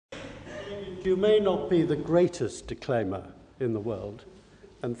David, you may not be the greatest declaimer in the world,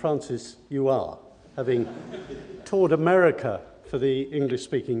 and Francis, you are, having toured America for the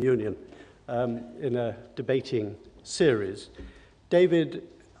English-speaking Union in a debating series. David,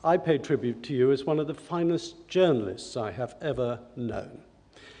 I pay tribute to you as one of the finest journalists I have ever known.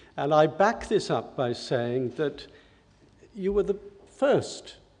 And I back this up by saying that you were the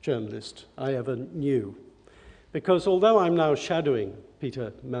first journalist I ever knew. Because although I'm now shadowing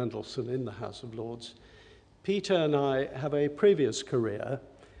Peter Mandelson in the House of Lords, Peter and I have a previous career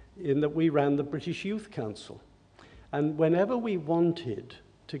in that we ran the British Youth Council. And whenever we wanted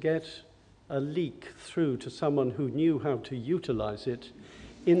to get a leak through to someone who knew how to utilize it,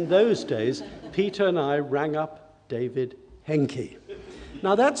 in those days, Peter and I rang up David Henke.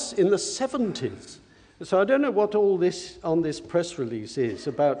 Now that's in the 70s. So I don't know what all this on this press release is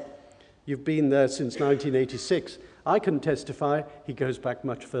about you've been there since 1986. I can testify he goes back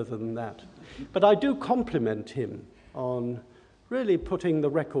much further than that. But I do compliment him on really putting the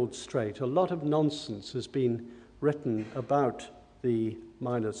record straight. A lot of nonsense has been written about the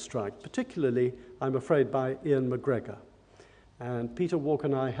miners' strike, particularly, I'm afraid, by Ian McGregor. And Peter Walker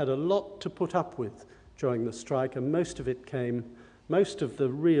and I had a lot to put up with during the strike, and most of the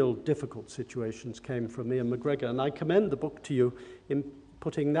real difficult situations came from Ian McGregor. And I commend the book to you in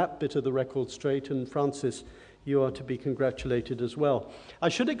putting that bit of the record straight, and Francis, you are to be congratulated as well. I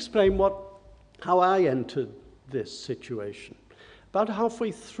should explain how I entered this situation. About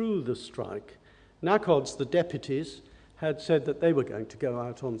halfway through the strike, NACODS, the deputies, had said that they were going to go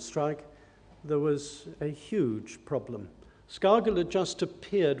out on strike. There was a huge problem. Scargill had just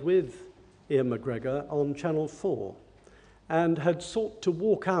appeared with Ian McGregor on Channel 4 and had sought to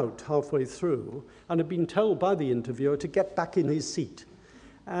walk out halfway through and had been told by the interviewer to get back in his seat.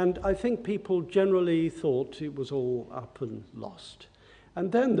 And I think people generally thought it was all up and lost.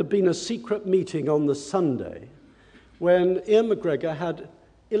 And then there'd been a secret meeting on the Sunday when Ian McGregor had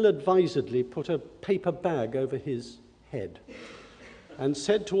ill-advisedly put a paper bag over his head and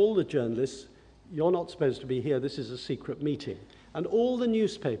said to all the journalists, "You're not supposed to be here, this is a secret meeting." And all the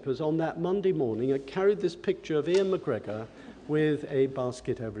newspapers on that Monday morning had carried this picture of Ian McGregor with a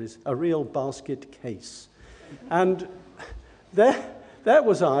basket a real basket case. And there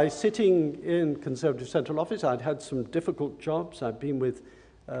was I sitting in Conservative Central Office. I'd had some difficult jobs. I'd been with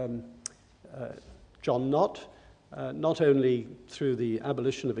John Nott, not only through the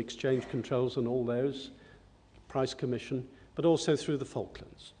abolition of exchange controls and all those, Price Commission, but also through the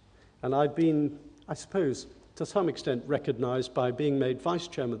Falklands. And I'd been, I suppose, to some extent recognised by being made Vice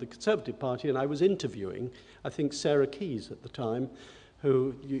Chairman of the Conservative Party, and I was interviewing, I think, Sarah Keyes at the time,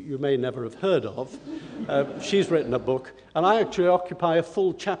 who you may never have heard of. She's written a book, and I actually occupy a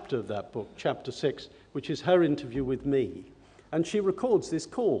full chapter of that book, chapter 6, which is her interview with me. And she records this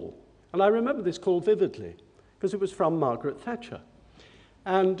call. And I remember this call vividly, because it was from Margaret Thatcher.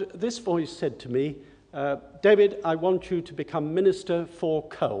 And this voice said to me, "David, I want you to become Minister for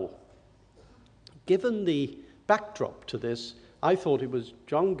Coal." Given the backdrop to this, I thought it was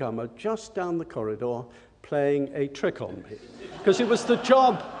John Gummer just down the corridor playing a trick on me. Because it was the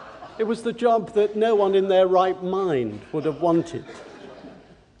job that no one in their right mind would have wanted.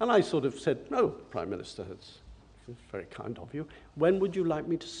 And I sort of said, "No, Prime Minister, it's very kind of you. When would you like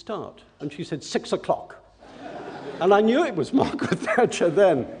me to start?" And she said, 6 o'clock. And I knew it was Margaret Thatcher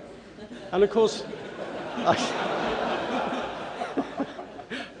then. And of course,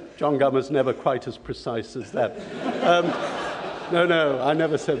 John Gummer's never quite as precise as that. No, I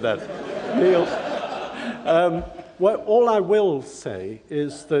never said that. Neil. Well, all I will say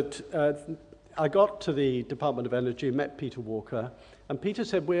is that I got to the Department of Energy, met Peter Walker, and Peter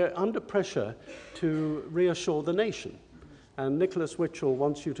said, "We're under pressure to reassure the nation. And Nicholas Witchell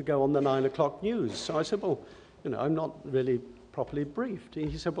wants you to go on the 9 o'clock news." So I said, "Well, I'm not really properly briefed."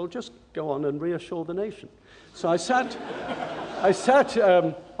 He said, "Well, just go on and reassure the nation." So I sat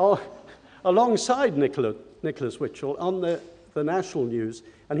alongside Nicholas Witchell on the national news,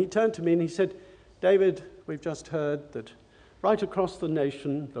 and he turned to me and he said, "David, we've just heard that right across the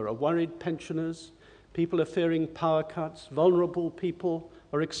nation there are worried pensioners, people are fearing power cuts, vulnerable people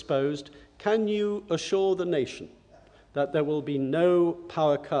are exposed. Can you assure the nation that there will be no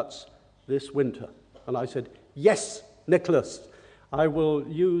power cuts this winter?" And I said, "Yes, Nicholas. I will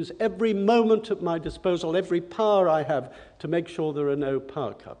use every moment at my disposal, every power I have to make sure there are no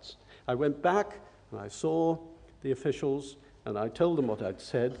power cuts." I went back and I saw the officials and I told them what I'd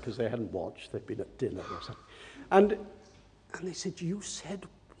said because they hadn't watched, they'd been at dinner or something. And they said, "You said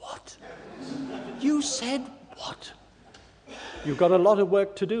what? You said what?" You've got a lot of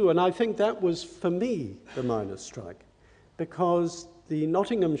work to do. And I think that was, for me, the miners' strike, because the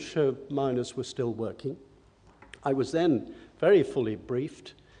Nottinghamshire miners were still working. I was then very fully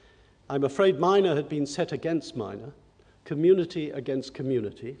briefed. I'm afraid miner had been set against miner, community against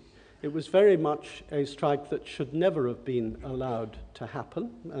community. It was very much a strike that should never have been allowed to happen,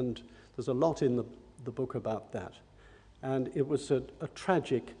 and there's a lot in the book about that. And it was a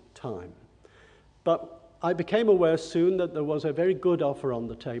tragic time. But I became aware soon that there was a very good offer on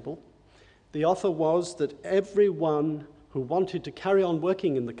the table. The offer was that everyone who wanted to carry on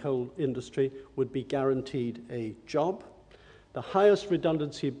working in the coal industry would be guaranteed a job, the highest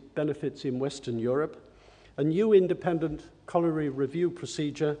redundancy benefits in Western Europe, a new independent colliery review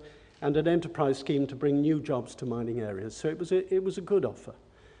procedure, and an enterprise scheme to bring new jobs to mining areas. So it was a good offer.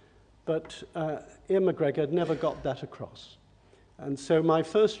 But Ian McGregor never got that across. And so my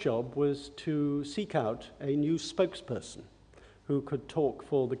first job was to seek out a new spokesperson who could talk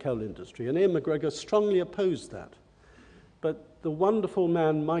for the coal industry. And Ian McGregor strongly opposed that. But the wonderful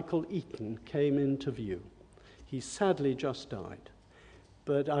man Michael Eaton came into view. He sadly just died.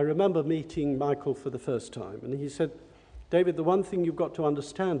 But I remember meeting Michael for the first time, and he said, David, the one thing you've got to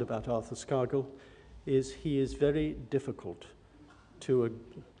understand about Arthur Scargill is he is very difficult to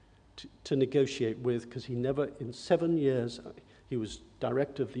negotiate with, because he never, in 7 years, he was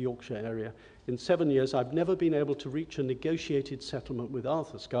director of the Yorkshire area. In 7 years, I've never been able to reach a negotiated settlement with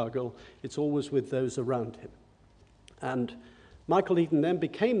Arthur Scargill. It's always with those around him. And Michael Eaton then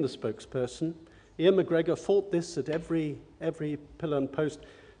became the spokesperson. Ian McGregor fought this at every pillar and post.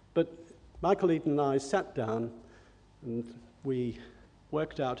 But Michael Eaton and I sat down and we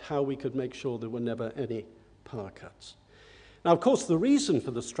worked out how we could make sure there were never any power cuts. Now, of course, the reason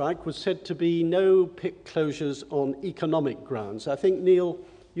for the strike was said to be no pit closures on economic grounds. I think, Neil,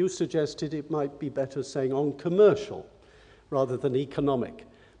 you suggested it might be better saying on commercial rather than economic.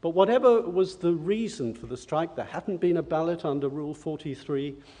 But whatever was the reason for the strike, there hadn't been a ballot under Rule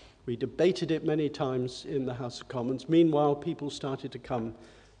 43. We debated it many times in the House of Commons. Meanwhile, people started to come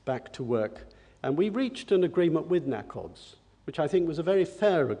back to work. And we reached an agreement with NACODS, which I think was a very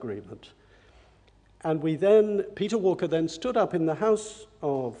fair agreement. And Peter Walker then stood up in the House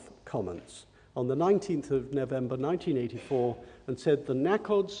of Commons on the 19th of November 1984 and said the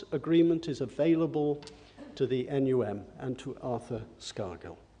NACODS agreement is available to the NUM and to Arthur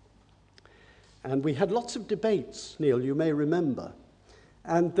Scargill. And we had lots of debates, Neil, you may remember.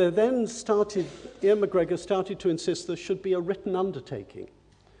 And Ian McGregor started to insist there should be a written undertaking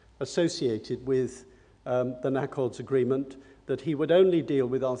associated with the NACODS agreement, that he would only deal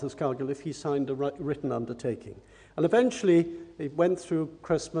with Arthur Scargill if he signed a written undertaking. And eventually, it went through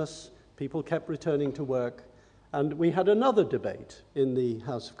Christmas, people kept returning to work, and we had another debate in the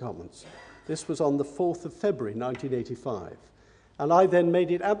House of Commons. This was on the 4th of February, 1985. And I then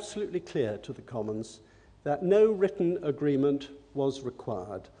made it absolutely clear to the Commons that no written agreement was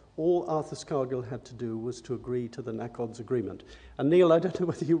required. All Arthur Scargill had to do was to agree to the NACODS agreement. And Neil, I don't know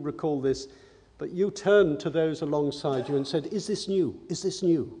whether you recall this, but you turned to those alongside you and said, is this new? Is this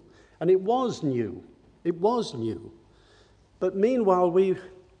new? And it was new. It was new. But meanwhile, we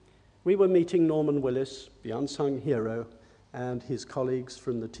were meeting Norman Willis, the unsung hero, and his colleagues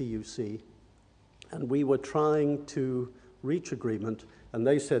from the TUC, and we were trying to reach agreement, and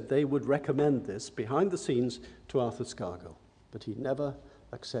they said they would recommend this behind the scenes to Arthur Scargill. But he never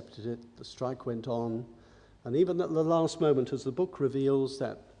accepted it. The strike went on, and even at the last moment, as the book reveals,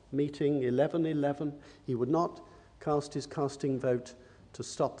 that meeting 11/11, he would not cast his casting vote to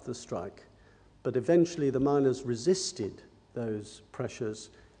stop the strike. But eventually the miners resisted those pressures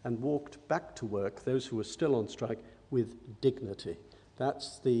and walked back to work, those who were still on strike, with dignity.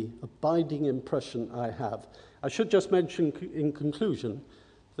 That's the abiding impression I have. I should just mention in conclusion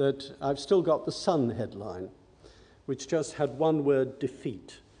that I've still got the Sun headline, which just had one word,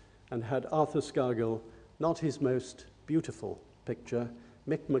 defeat, and had Arthur Scargill, not his most beautiful picture,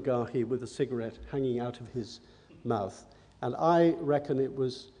 Mick McGahey with a cigarette hanging out of his mouth. And I reckon it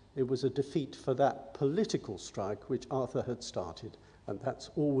was a defeat for that political strike which Arthur had started, and that's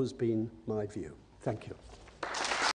always been my view. Thank you.